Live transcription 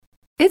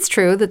It's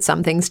true that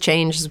some things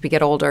change as we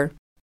get older.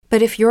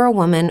 But if you're a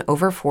woman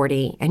over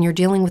 40 and you're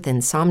dealing with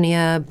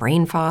insomnia,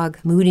 brain fog,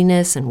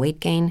 moodiness, and weight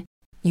gain,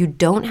 you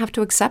don't have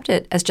to accept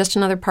it as just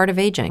another part of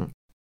aging.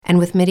 And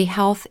with MIDI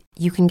Health,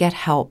 you can get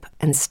help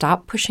and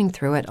stop pushing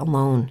through it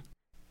alone.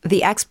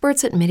 The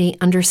experts at MIDI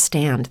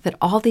understand that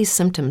all these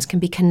symptoms can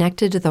be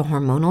connected to the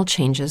hormonal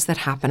changes that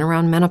happen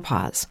around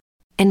menopause,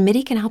 and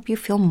MIDI can help you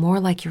feel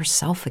more like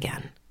yourself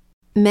again.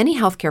 Many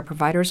healthcare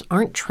providers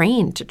aren't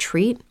trained to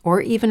treat or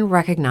even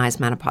recognize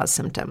menopause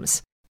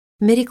symptoms.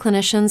 MIDI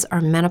clinicians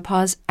are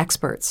menopause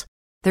experts.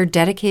 They're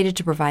dedicated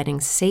to providing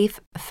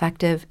safe,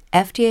 effective,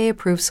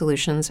 FDA-approved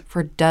solutions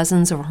for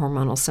dozens of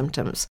hormonal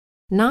symptoms,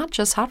 not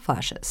just hot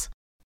flashes.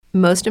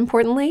 Most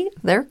importantly,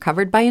 they're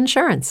covered by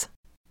insurance.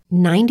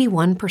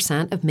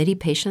 91% of MIDI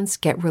patients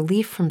get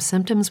relief from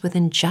symptoms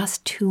within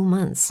just 2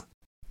 months.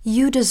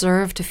 You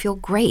deserve to feel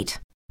great.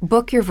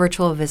 Book your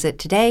virtual visit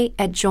today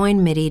at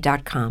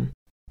joinmidi.com.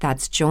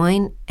 That's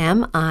joinmidi.com.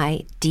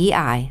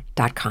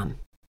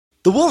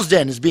 The Wolves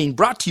Den is being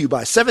brought to you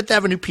by 7th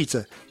Avenue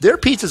Pizza. Their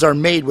pizzas are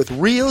made with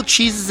real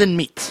cheeses and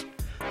meats.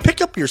 Pick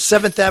up your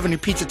 7th Avenue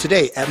Pizza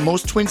today at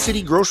most Twin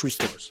City grocery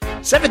stores.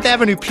 7th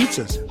Avenue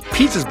Pizzas.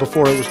 Pizzas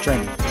before it was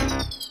trendy.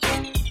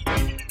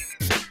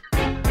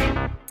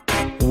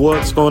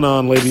 What's going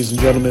on, ladies and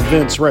gentlemen?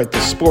 Vince Wright, the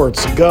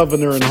sports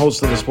governor and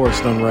host of the Sports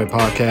Done Wright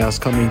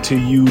podcast, coming to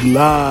you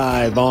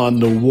live on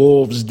the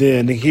Wolves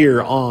Den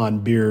here on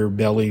Beer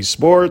Belly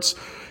Sports.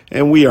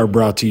 And we are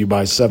brought to you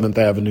by 7th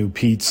Avenue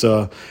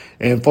Pizza.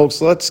 And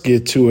folks, let's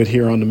get to it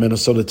here on the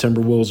Minnesota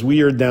Timberwolves.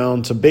 We are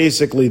down to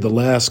basically the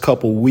last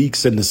couple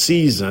weeks in the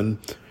season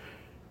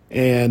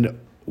and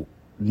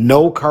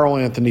no Karl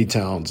Anthony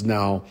Towns.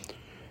 Now,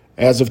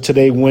 as of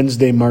today,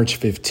 Wednesday, March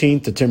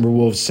 15th, the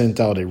Timberwolves sent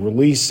out a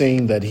release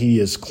saying that he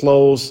is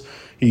close.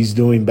 He's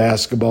doing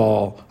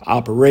basketball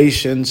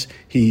operations.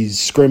 He's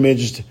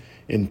scrimmaged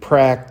in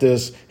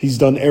practice. He's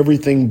done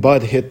everything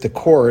but hit the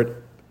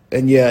court.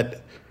 And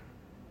yet,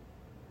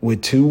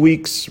 with 2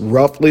 weeks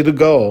roughly to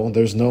go,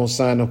 there's no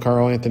sign of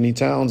Karl Anthony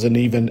Towns. And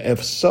even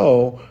if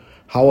so,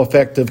 how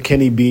effective can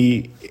he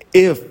be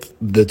if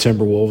the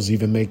Timberwolves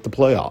even make the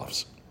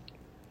playoffs?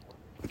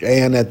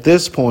 And at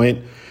this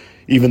point,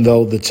 even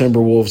though the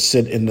Timberwolves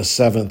sit in the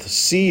 7th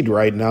seed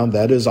right now,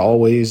 that is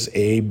always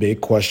a big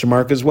question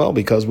mark as well,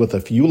 because with a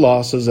few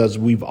losses, as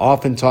we've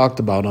often talked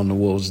about on the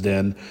Wolves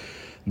Den,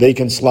 they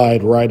can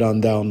slide right on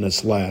down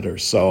this ladder.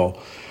 So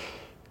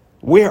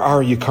where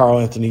are you, Karl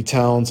Anthony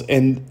Towns?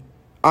 And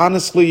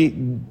honestly,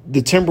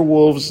 the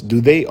Timberwolves, do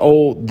they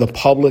owe the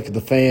public,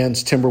 the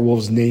fans,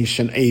 Timberwolves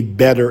Nation, a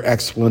better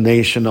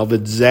explanation of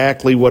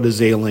exactly what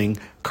is ailing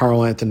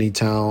Karl Anthony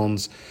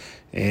Towns?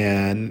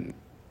 And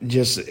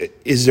just,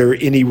 is there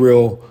any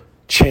real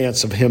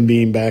chance of him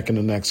being back in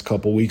the next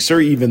couple weeks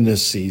or even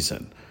this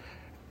season?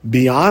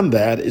 Beyond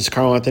that, is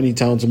Karl Anthony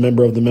Towns a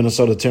member of the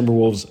Minnesota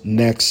Timberwolves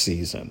next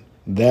season?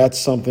 That's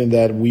something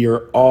that we are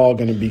all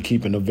going to be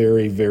keeping a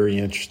very, very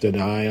interested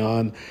eye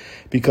on,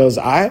 because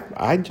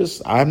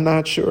I'm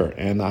not sure,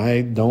 and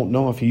I don't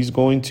know if he's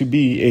going to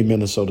be a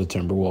Minnesota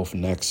Timberwolf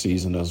next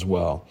season as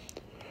well.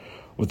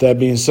 With that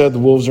being said, the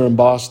Wolves are in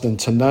Boston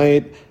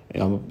tonight.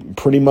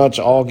 Pretty much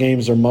all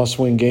games are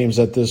must-win games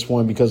at this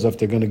point, because if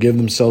they're going to give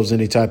themselves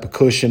any type of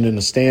cushion in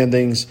the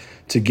standings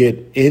to get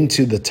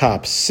into the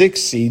top 6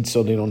 seed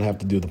so they don't have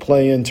to do the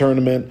play-in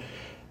tournament,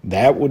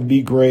 that would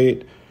be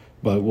great.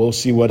 But we'll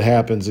see what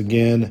happens.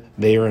 Again,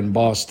 they are in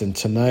Boston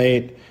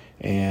tonight.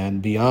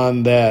 And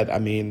beyond that, I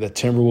mean, the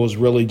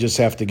Timberwolves really just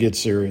have to get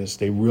serious.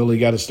 They really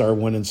got to start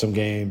winning some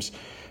games,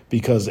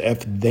 because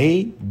if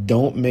they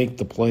don't make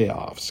the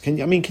playoffs, can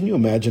you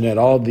imagine that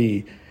all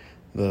the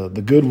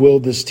goodwill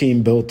this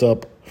team built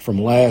up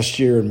from last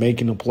year and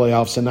making the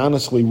playoffs, and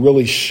honestly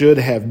really should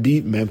have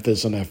beat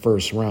Memphis in that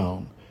first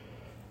round,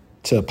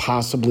 to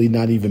possibly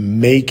not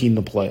even making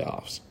the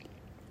playoffs?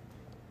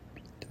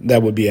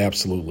 That would be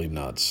absolutely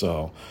nuts.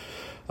 So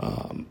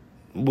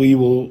we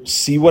will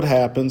see what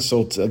happens.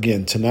 So,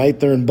 again, tonight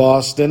they're in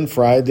Boston.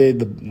 Friday,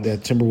 the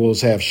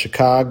Timberwolves have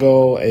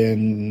Chicago.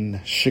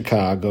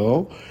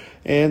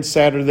 And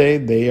Saturday,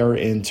 they are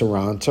in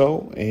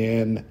Toronto.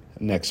 And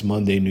next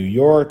Monday, New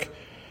York.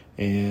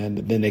 And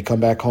then they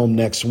come back home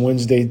next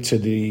Wednesday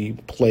to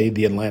play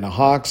the Atlanta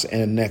Hawks.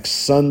 And next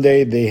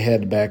Sunday, they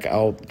head back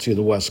out to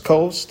the West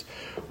Coast.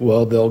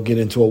 Well, they'll get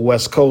into a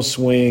West Coast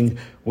swing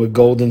with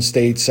Golden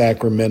State,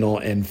 Sacramento,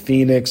 and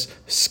Phoenix.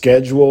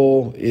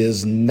 Schedule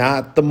is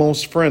not the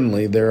most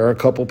friendly. There are a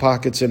couple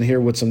pockets in here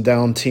with some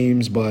down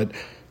teams, but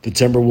the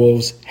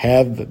Timberwolves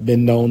have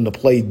been known to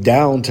play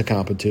down to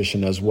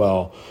competition as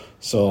well.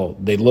 So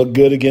they look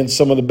good against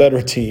some of the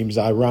better teams.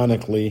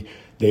 Ironically,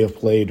 they have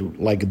played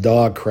like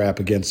dog crap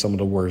against some of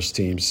the worst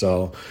teams.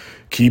 So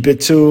keep it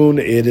tuned.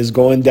 It is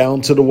going down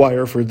to the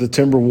wire for the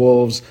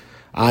Timberwolves.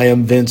 I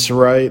am Vince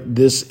Wright.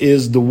 This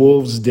is the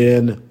Wolves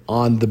Den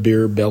on the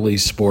Beer Belly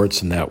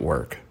Sports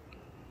Network.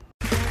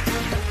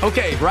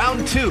 Okay,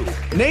 round 2.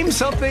 Name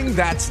something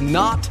that's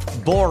not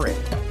boring.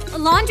 A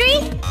laundry?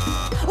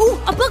 Ooh,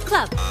 a book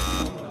club.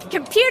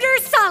 Computer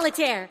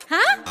solitaire,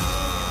 huh?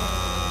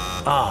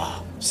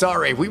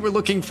 Sorry, we were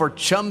looking for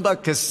Chumba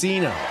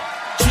Casino.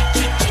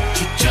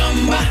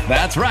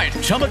 That's right.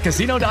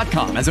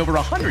 ChumbaCasino.com has over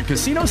 100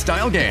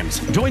 casino-style games.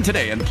 Join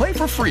today and play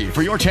for free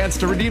for your chance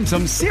to redeem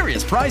some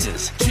serious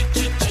prizes.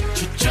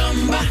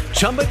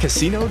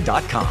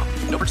 ChumbaCasino.com.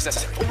 No purchase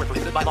necessary. Void where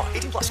prohibited by law.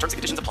 18+. Terms and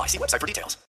conditions apply. See website for details.